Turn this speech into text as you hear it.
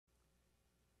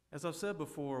As I've said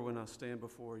before, when I stand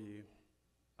before you,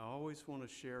 I always want to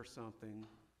share something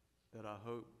that I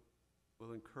hope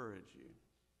will encourage you.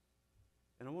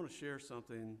 And I want to share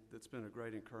something that's been a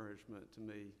great encouragement to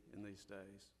me in these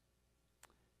days.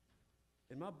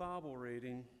 In my Bible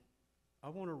reading, I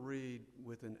want to read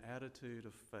with an attitude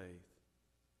of faith.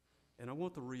 And I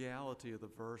want the reality of the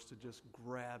verse to just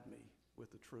grab me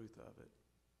with the truth of it.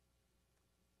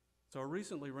 So I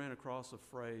recently ran across a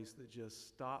phrase that just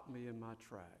stopped me in my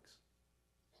tracks.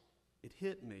 It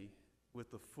hit me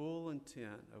with the full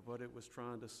intent of what it was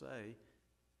trying to say,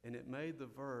 and it made the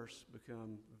verse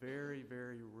become very,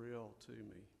 very real to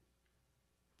me.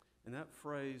 And that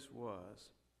phrase was,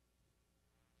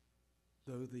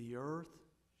 though the earth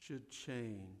should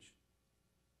change,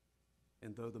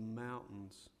 and though the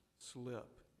mountains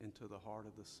slip into the heart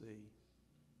of the sea.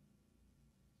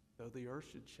 Though the earth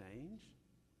should change,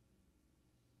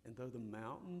 and though the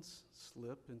mountains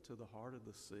slip into the heart of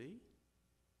the sea?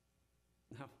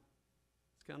 Now,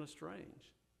 it's kind of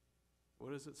strange.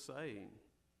 What is it saying?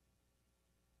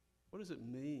 What does it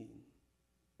mean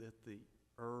that the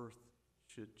earth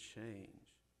should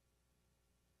change?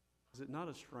 Is it not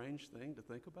a strange thing to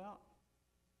think about?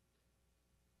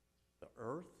 The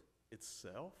earth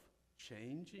itself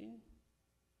changing?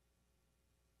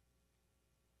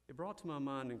 It brought to my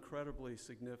mind incredibly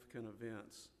significant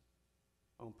events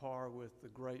on par with the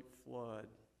great flood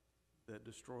that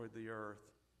destroyed the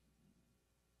earth.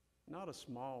 Not a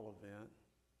small event,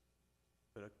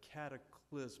 but a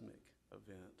cataclysmic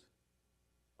event,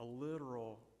 a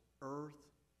literal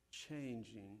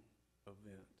earth-changing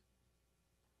event.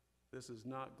 This is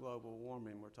not global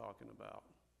warming we're talking about.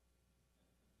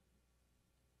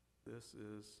 This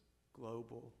is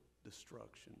global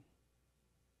destruction.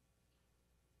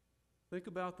 Think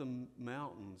about the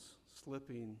mountains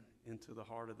slipping into the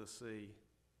heart of the sea.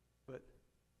 But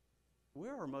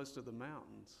where are most of the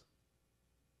mountains?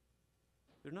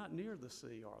 They're not near the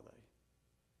sea, are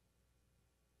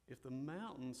they? If the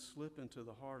mountains slip into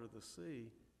the heart of the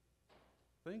sea,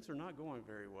 things are not going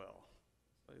very well.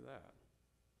 I'll say that.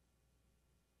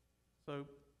 So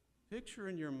picture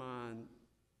in your mind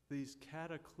these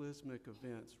cataclysmic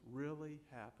events really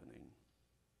happening.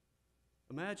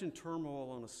 Imagine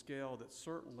turmoil on a scale that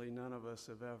certainly none of us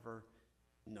have ever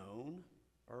known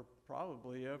or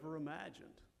probably ever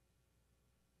imagined.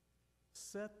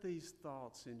 Set these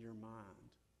thoughts in your mind.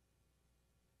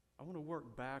 I want to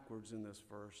work backwards in this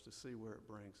verse to see where it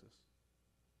brings us.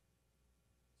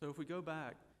 So if we go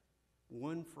back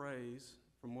one phrase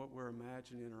from what we're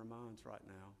imagining in our minds right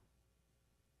now,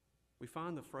 we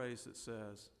find the phrase that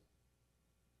says,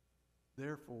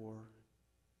 therefore,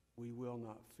 we will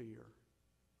not fear.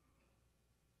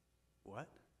 What?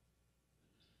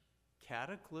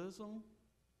 Cataclysm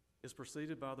is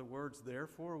preceded by the words,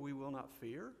 therefore, we will not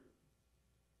fear?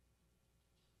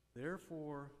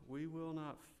 Therefore, we will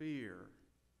not fear,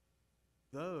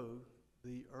 though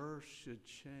the earth should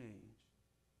change,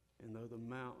 and though the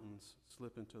mountains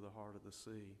slip into the heart of the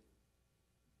sea.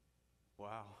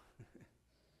 Wow.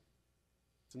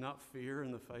 To not fear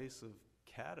in the face of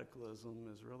cataclysm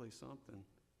is really something.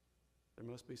 There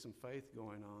must be some faith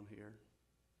going on here.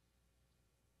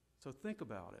 So think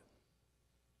about it.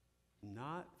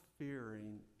 Not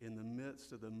fearing in the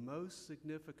midst of the most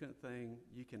significant thing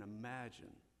you can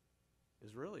imagine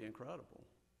is really incredible.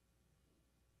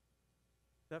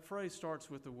 That phrase starts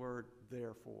with the word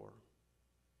therefore.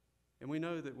 And we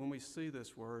know that when we see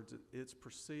this word, it's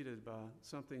preceded by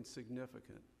something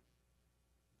significant.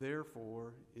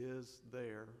 Therefore is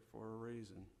there for a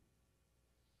reason.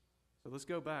 So let's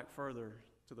go back further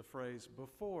to the phrase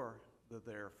before the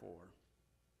therefore.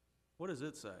 What does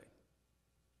it say?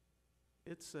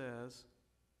 It says,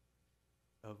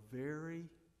 a very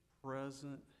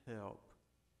present help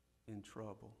in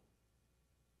trouble.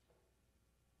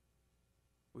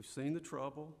 We've seen the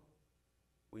trouble.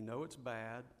 We know it's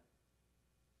bad.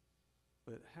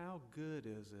 But how good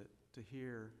is it to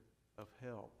hear of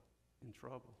help in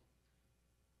trouble?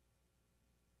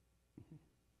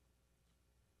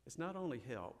 It's not only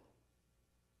help,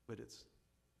 but it's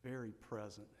very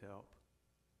present help.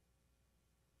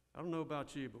 I don't know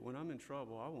about you, but when I'm in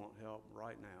trouble, I want help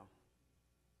right now.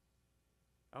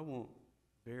 I want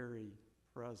very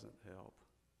present help.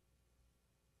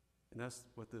 And that's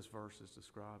what this verse is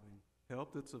describing.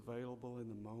 Help that's available in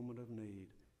the moment of need.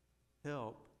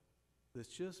 Help that's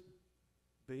just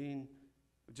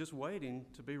waiting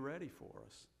to be ready for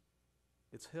us.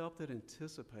 It's help that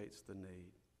anticipates the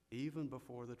need, even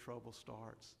before the trouble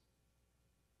starts.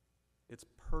 It's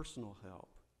personal help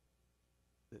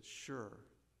that's sure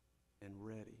and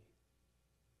ready.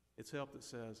 It's help that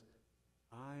says,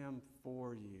 I am am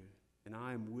for you and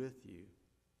I am with you,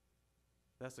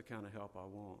 that's the kind of help I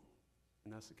want,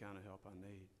 and that's the kind of help I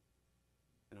need.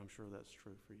 And I'm sure that's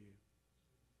true for you.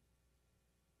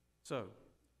 So,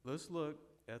 let's look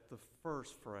at the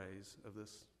first phrase of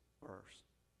this verse,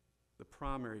 the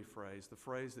primary phrase, the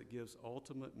phrase that gives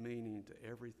ultimate meaning to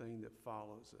everything that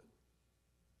follows it.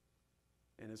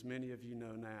 And as many of you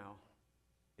know now,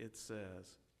 it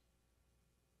says,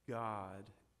 God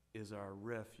is our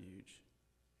refuge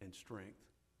and strength.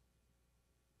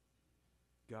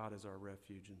 God is our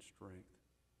refuge and strength.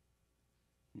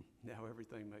 Now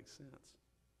everything makes sense.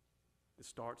 It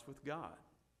starts with God.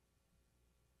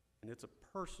 And it's a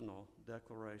personal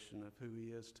declaration of who he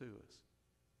is to us.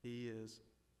 He is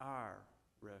our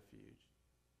refuge.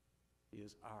 He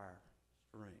is our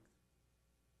strength.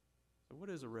 So what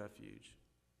is a refuge?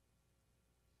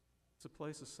 It's a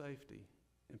place of safety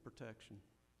and protection.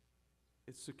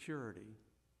 It's security,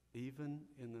 even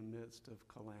in the midst of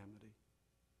calamity.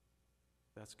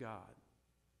 That's God.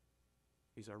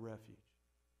 He's our refuge,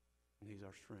 and he's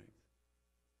our strength.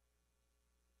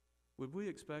 Would we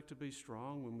expect to be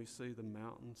strong when we see the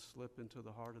mountains slip into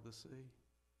the heart of the sea?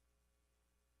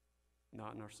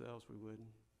 Not in ourselves, we wouldn't.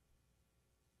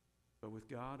 But with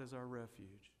God as our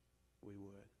refuge, we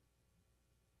would.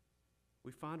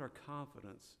 We find our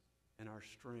confidence and our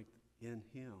strength in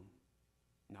him,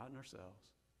 not in ourselves.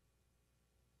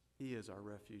 He is our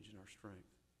refuge and our strength.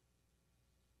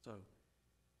 So,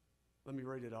 let me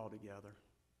read it all together.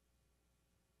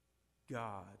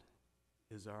 God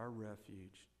is our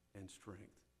refuge and strength,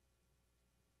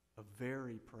 a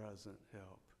very present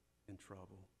help in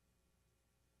trouble.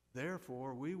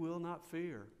 Therefore, we will not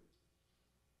fear,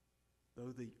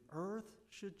 though the earth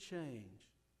should change,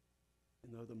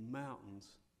 and though the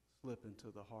mountains slip into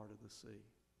the heart of the sea.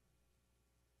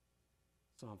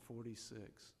 Psalm 46,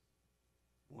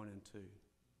 1 and 2.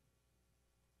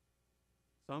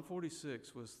 Psalm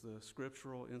 46 was the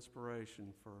scriptural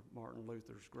inspiration for Martin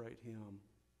Luther's great hymn,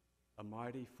 "A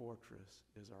Mighty Fortress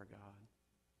is Our God."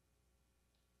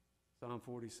 Psalm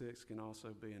 46 can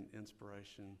also be an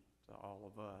inspiration to all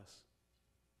of us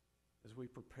as we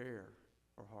prepare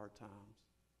for hard times,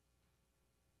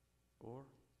 or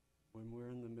when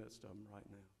we're in the midst of them right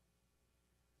now.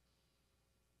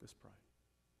 Let's pray.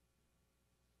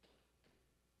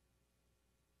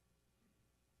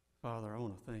 Father, I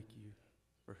want to thank you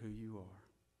for who you are.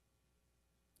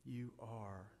 You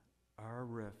are our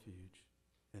refuge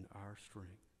and our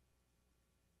strength.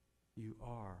 You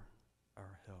are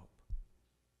our help.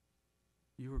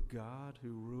 You are God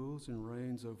who rules and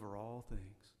reigns over all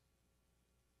things.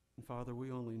 And Father,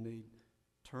 we only need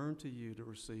turn to you to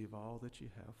receive all that you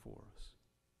have for us.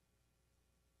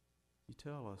 You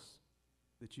tell us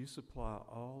that you supply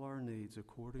all our needs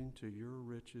according to your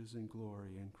riches and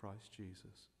glory in Christ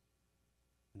Jesus.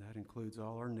 And that includes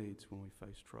all our needs when we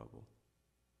face trouble.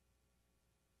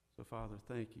 So, Father,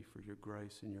 thank you for your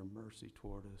grace and your mercy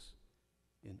toward us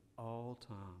in all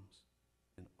times,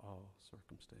 in all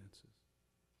circumstances.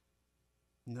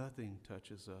 Nothing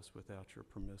touches us without your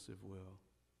permissive will.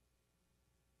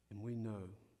 And we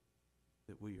know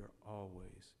that we are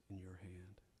always in your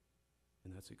hand.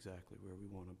 And that's exactly where we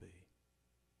want to be.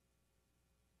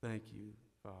 Thank you,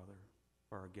 Father,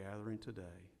 for our gathering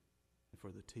today and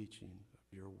for the teaching of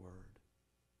your word.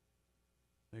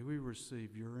 May we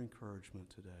receive your encouragement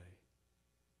today.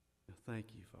 Now,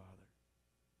 thank you, Father.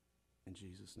 In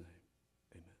Jesus' name.